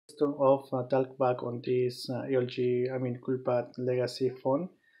of Talkback on this Coolpad Legacy phone.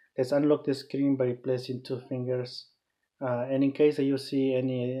 Let's unlock the screen by placing two fingers. And in case you see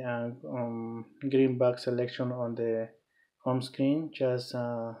any green box selection on the home screen, just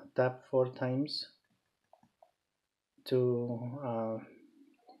tap 4 times to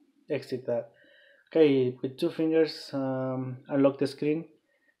exit that. Okay, with two fingers, unlock the screen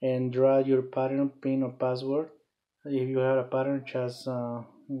and draw your pattern, pin, or password. If you have a pattern, just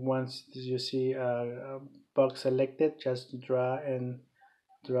once you see a box selected, just draw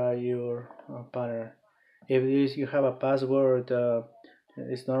your pattern. If you have a password,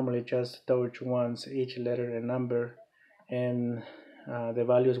 it's normally just touch once each letter and number, and the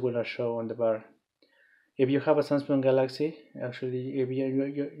values will show on the bar. If you have a Samsung Galaxy, actually, if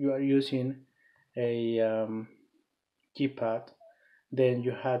you are using a keypad, then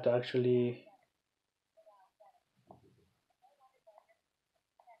you have to actually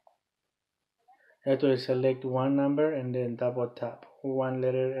select one number and then double tap one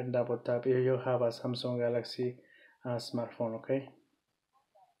letter and double tap if you have a Samsung Galaxy smartphone.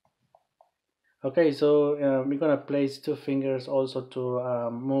 Okay, so we're gonna place two fingers also to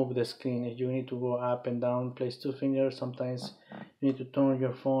move the screen. If you need to go up and down, place two fingers. Sometimes you need to turn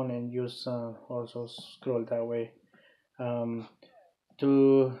your phone and use also scroll that way.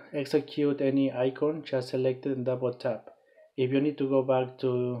 To execute any icon, just select it and double tap. If you need to go back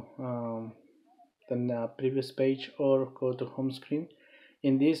to the previous page or go to home screen,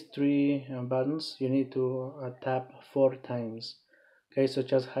 in these three buttons you need to tap 4 times. Okay, so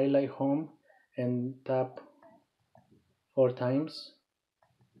just highlight home and tap 4 times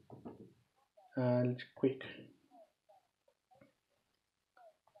and quick.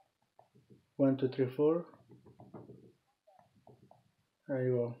 1 2 3 4. There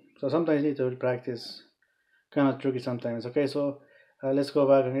you go. So sometimes you need to practice, kind of tricky sometimes. Okay, so let's go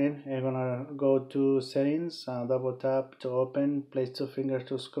back again. I'm gonna go to settings, double tap to open, place two fingers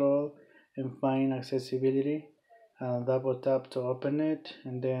to scroll and find accessibility, double tap to open it,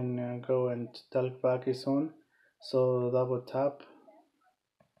 and then go and Talkback is on, so double tap,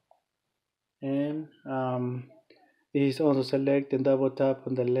 and this is also select and double tap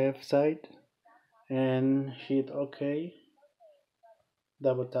on the left side and hit OK,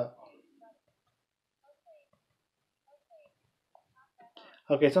 double tap.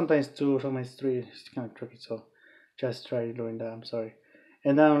 Okay, sometimes two, sometimes three. It's kind of tricky, so just try doing that. I'm sorry.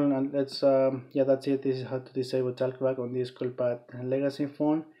 And now let's yeah, that's it. This is how to disable Talkback on this Coolpad Legacy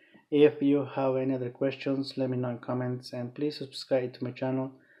phone. If you have any other questions, let me know in comments, and please subscribe to my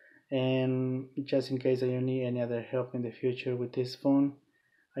channel. And just in case you need any other help in the future with this phone,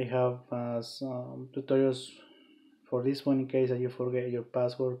 I have some tutorials for this one in case that you forget your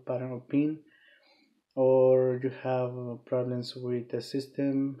password, pattern, or pin, or you have problems with the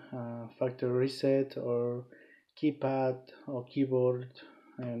system, factory reset, or keypad or keyboard,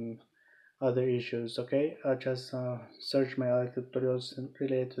 and other issues. Okay, I just search my other tutorials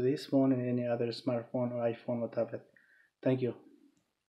related to this phone and any other smartphone or iPhone or tablet. Thank you.